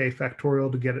 3k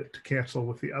factorial to get it to cancel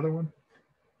with the other one.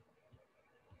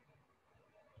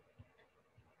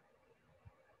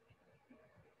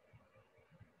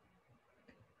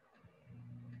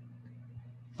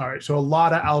 All right, so a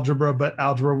lot of algebra, but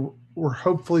algebra we're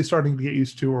hopefully starting to get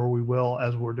used to, or we will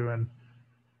as we're doing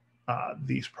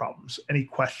these problems. Any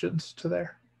questions to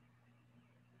there?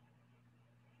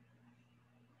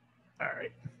 All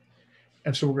right.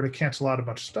 And so we're going to cancel out a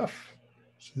bunch of stuff.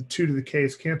 So the 2 to the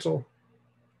k's cancel,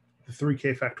 the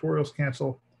 3k factorials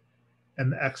cancel,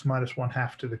 and the x minus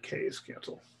 1/2 to the k's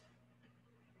cancel.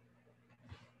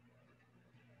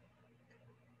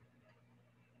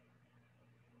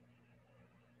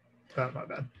 My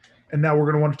bad. And now we're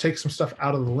going to want to take some stuff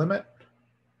out of the limit.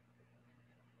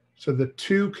 So the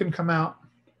 2 can come out.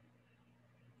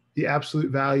 The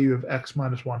absolute value of x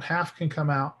minus 1/2 can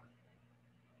come out.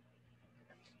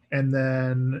 And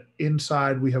then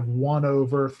inside we have 1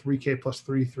 over 3k plus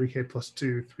 3, 3k plus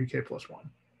 2, 3k plus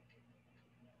 1.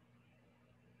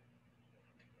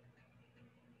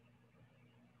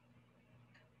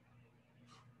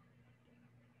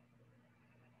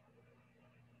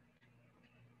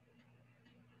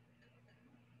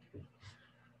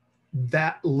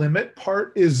 That limit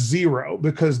part is 0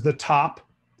 because the top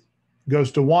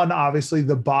goes to 1. Obviously,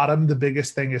 the bottom, the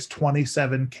biggest thing is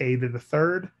 27k to the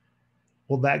third.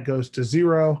 Well, that goes to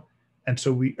 0. And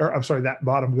so that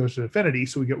bottom goes to infinity.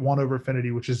 So we get 1 over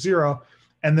infinity, which is 0.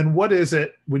 And then what is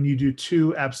it when you do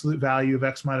 2 absolute value of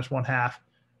x minus 1/2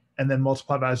 and then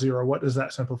multiply by 0? What does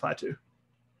that simplify to?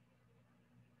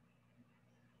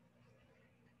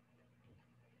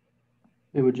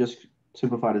 It would just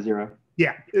simplify to 0.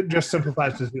 Yeah, it just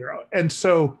simplifies to 0. And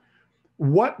so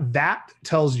what that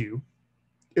tells you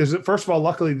is that, first of all,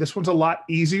 luckily, this one's a lot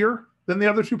easier than the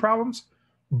other two problems,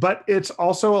 but it's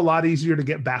also a lot easier to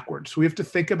get backwards. So we have to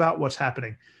think about what's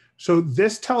happening. So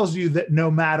this tells you that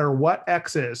no matter what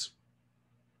x is,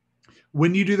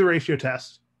 when you do the ratio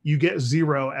test, you get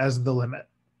 0 as the limit.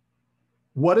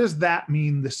 What does that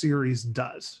mean the series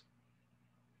does?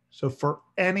 So for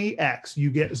any x,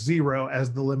 you get 0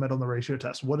 as the limit on the ratio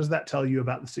test. What does that tell you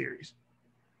about the series?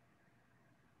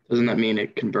 Doesn't that mean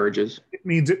it converges? It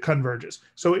means it converges.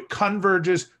 So it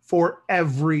converges for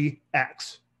every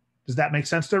x. Does that make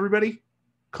sense to everybody?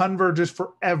 converges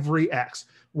for every x.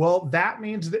 Well, that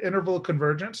means the interval of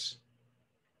convergence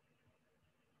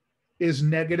is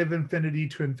negative infinity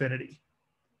to infinity.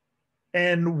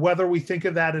 And whether we think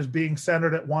of that as being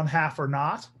centered at 1/2 or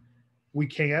not, we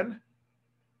can.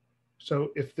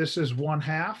 So if this is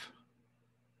 1/2,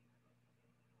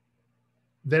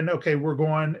 then okay, we're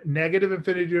going negative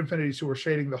infinity to infinity. So we're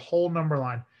shading the whole number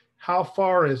line. How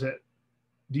far is it,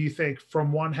 do you think,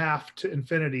 from 1/2 to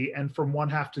infinity and from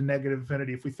 1/2 to negative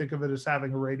infinity? If we think of it as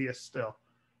having a radius still,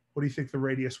 what do you think the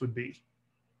radius would be?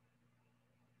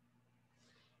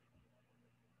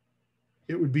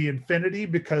 It would be infinity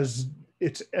because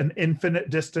it's an infinite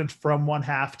distance from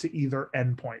 1/2 to either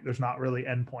endpoint. There's not really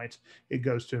endpoints. It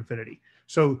goes to infinity.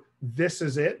 So this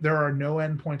is it. There are no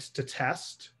endpoints to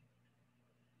test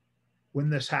when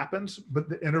this happens, but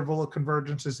the interval of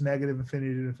convergence is negative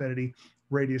infinity to infinity.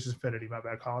 Radius is infinity. My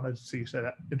bad, Colin. I didn't see you say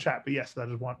that in chat, but yes, that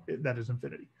is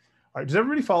infinity. All right, does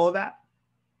everybody follow that?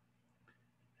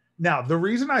 Now, the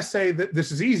reason I say that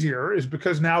this is easier is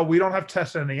because now we don't have to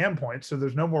test any endpoints, so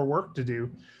there's no more work to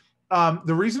do.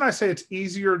 The reason I say it's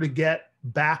easier to get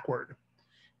backward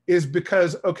is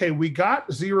because, okay, we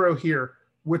got 0 here,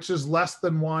 which is less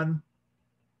than 1.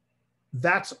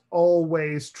 That's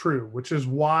always true, which is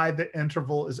why the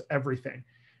interval is everything.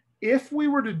 If we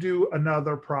were to do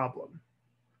another problem,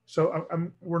 so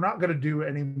we're not going to do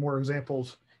any more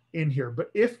examples in here,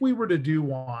 but if we were to do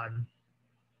one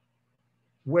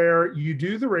where you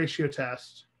do the ratio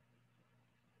test,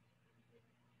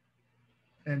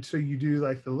 and so you do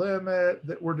like the limit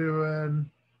that we're doing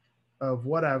of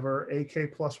whatever,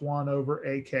 ak plus 1 over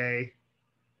ak,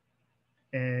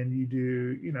 and you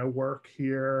do, you know, work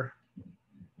here,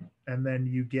 and then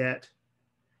you get,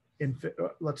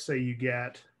 let's say you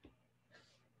get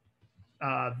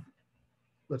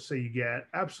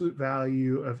absolute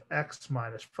value of x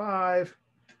minus 5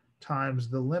 times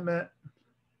the limit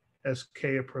as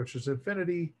k approaches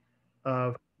infinity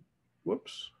of,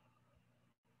 whoops,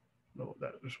 know what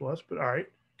that just was, but all right.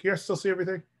 Can you guys still see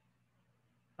everything?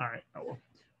 All right, oh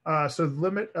well. So the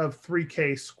limit of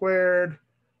 3k squared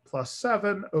plus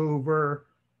 7 over,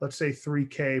 let's say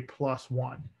 3k plus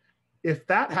 1. If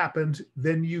that happens,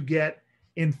 then you get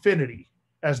infinity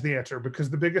as the answer,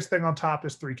 because the biggest thing on top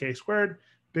is 3k squared,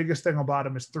 biggest thing on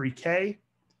bottom is 3k.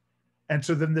 And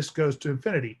so then this goes to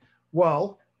infinity.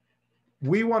 Well,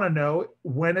 we want to know,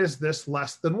 when is this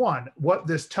less than 1? What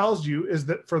this tells you is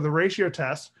that for the ratio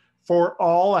test, for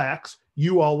all x,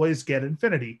 you always get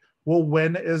infinity. Well,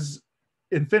 when is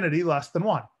infinity less than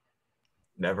 1?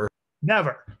 Never.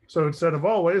 Never. So instead of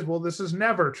always, well, this is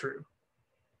never true.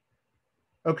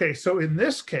 Okay, so in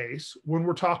this case, when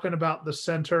we're talking about the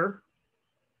center,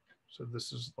 so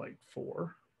this is like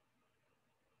 4,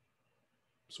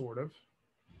 sort of.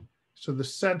 So the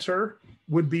center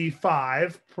would be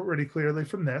 5, pretty clearly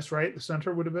from this, right? The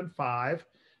center would have been 5.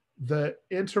 The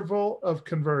interval of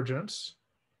convergence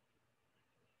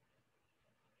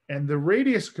and the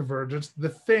radius of convergence, the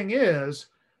thing is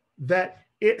that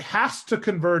it has to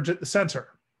converge at the center.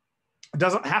 It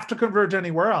doesn't have to converge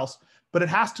anywhere else, but it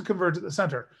has to converge at the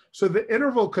center. So the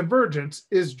interval convergence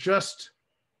is just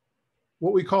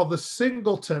what we call the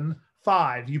singleton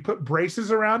 5. You put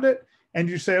braces around it and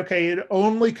you say, okay, it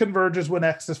only converges when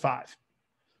x is 5.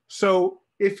 So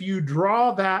if you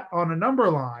draw that on a number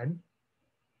line,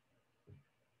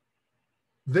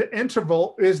 the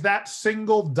interval is that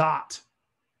single dot.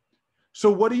 So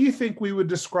what do you think we would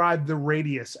describe the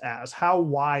radius as? How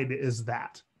wide is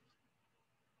that?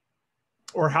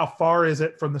 Or how far is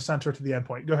it from the center to the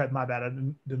endpoint? Go ahead, my bad, I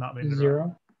did not mean to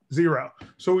interrupt. 0.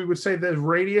 So we would say the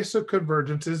radius of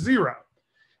convergence is 0.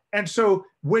 And so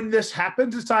when this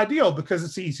happens, it's ideal because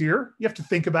it's easier. You have to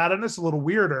think about it, and it's a little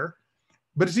weirder,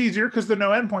 but it's easier because there are no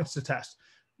endpoints to test.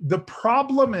 The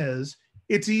problem is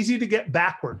it's easy to get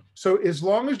backward. So as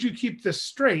long as you keep this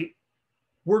straight,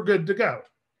 we're good to go.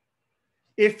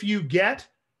 If you get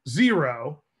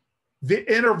 0, the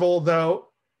interval, though,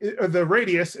 the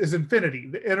radius is infinity.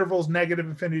 The interval is negative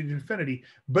infinity to infinity.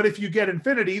 But if you get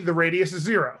infinity, the radius is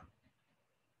 0.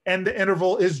 And the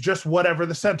interval is just whatever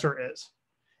the center is.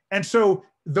 And so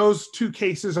those two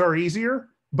cases are easier,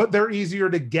 but they're easier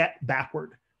to get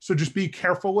backward. So just be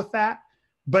careful with that.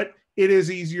 But it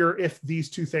is easier if these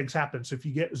two things happen. So if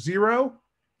you get 0,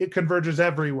 it converges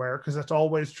everywhere because that's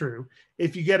always true.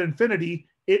 If you get infinity,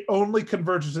 it only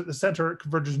converges at the center. It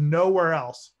converges nowhere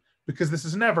else because this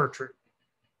is never true.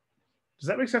 Does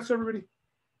that make sense to everybody?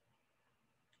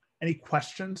 Any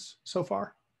questions so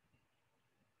far?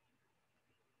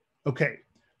 Okay,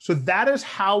 so that is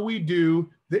how we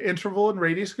do the interval and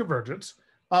radius convergence.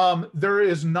 There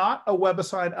is not a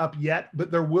WebAssign up yet, but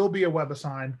there will be a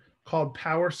WebAssign called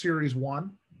Power Series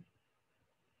 1.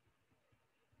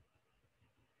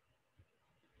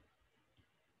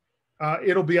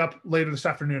 It'll be up later this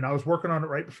afternoon. I was working on it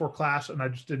right before class, and I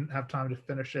just didn't have time to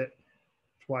finish it.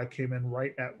 That's why I came in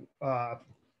right at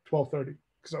 12:30,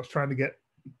 because I was trying to get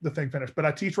the thing finished. But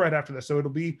I teach right after this, so it'll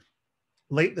be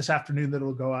late this afternoon that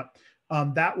it'll go up.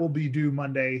 That will be due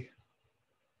Monday.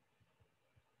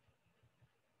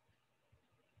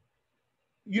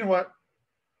 You know what?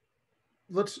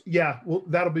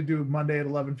 That'll be due Monday at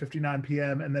 11:59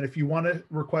 p.m. And then if you want to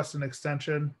request an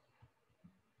extension,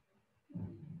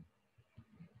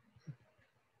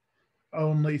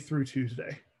 only through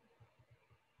Tuesday.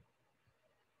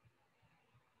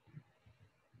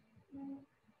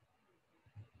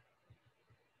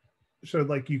 So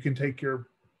like you can take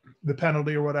the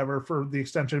penalty or whatever for the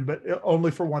extension, but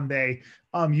only for one day.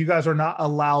 You guys are not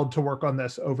allowed to work on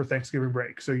this over Thanksgiving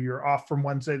break. So you're off from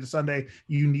Wednesday to Sunday.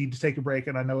 You need to take a break.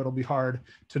 And I know it'll be hard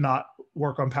to not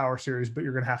work on Power Series, but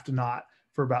you're going to have to not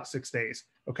for about 6 days.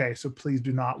 Okay. So please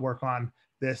do not work on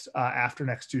this after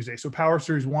next Tuesday. So Power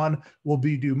Series 1 will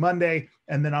be due Monday,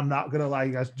 and then I'm not going to allow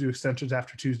you guys to do extensions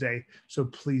after Tuesday. So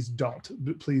please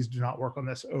do not work on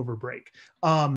this over break.